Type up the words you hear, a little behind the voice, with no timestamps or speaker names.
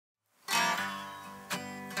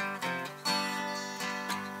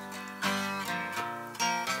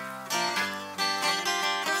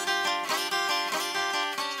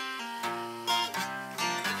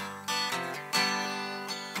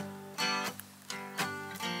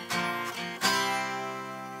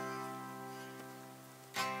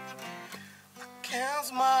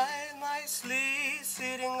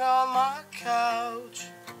sitting on my couch,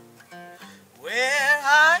 where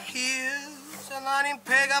I use an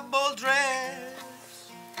unimpeccable dress.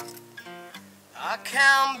 I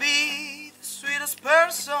can be the sweetest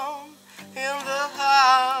person in the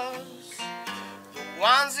house, but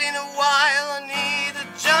once in a while I need to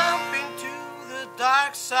jump into the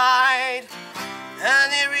dark side.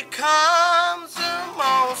 And here he comes, a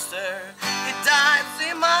monster. He dives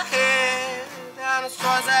in my head and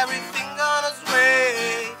destroys everything on his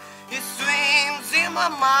way. He swims in my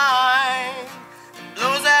mind and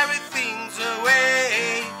blows everything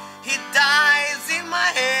away. He dives in my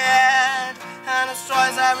head and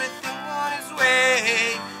destroys everything on his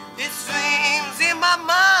way. He swims in my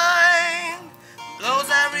mind, blows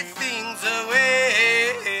everything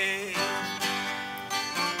away.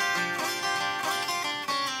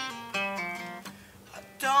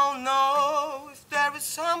 Don't know if there is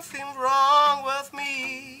something wrong with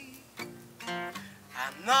me.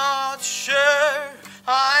 I'm not sure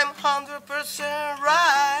I'm 100%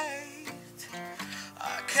 right.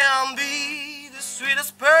 I can be the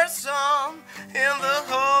sweetest person in the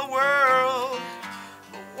whole world,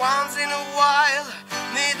 but once in a while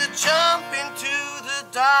need to jump into the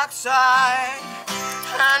dark side.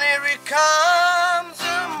 And here he comes,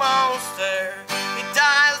 a monster. He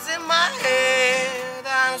dives in my head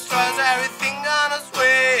and destroys everything on his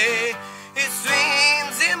way. He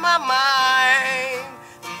swims in my mind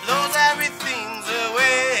and blows everything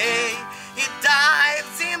away. He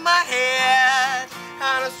dives in my head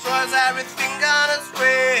and destroys everything on his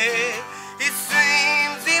way. He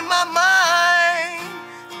swims in my mind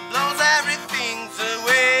and blows everything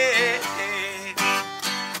away.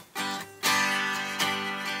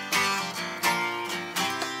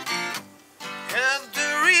 If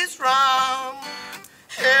there is rum,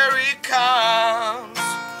 here he comes.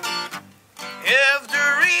 If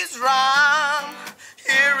there is rum,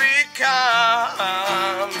 here he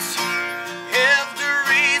comes. If there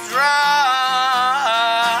is rum,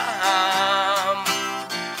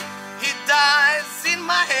 he dives in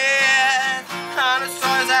my head and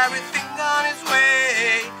destroys everything on his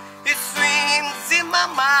way. He swims in my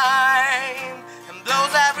mind and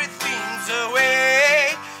blows everything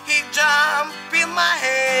away. He jumps in my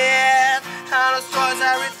head and destroys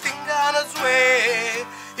everything on his way.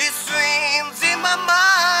 He swims in my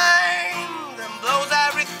mind and blows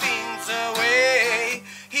everything away.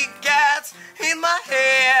 He gets in my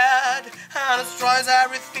head and destroys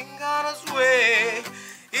everything on his way.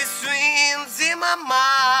 He swims in my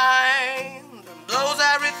mind and blows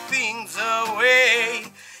everything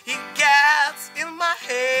away. He gets in my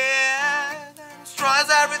head and destroys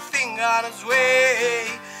everything on his way.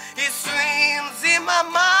 He swims in my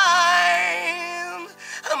mind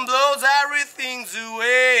and blows everything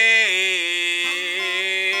away.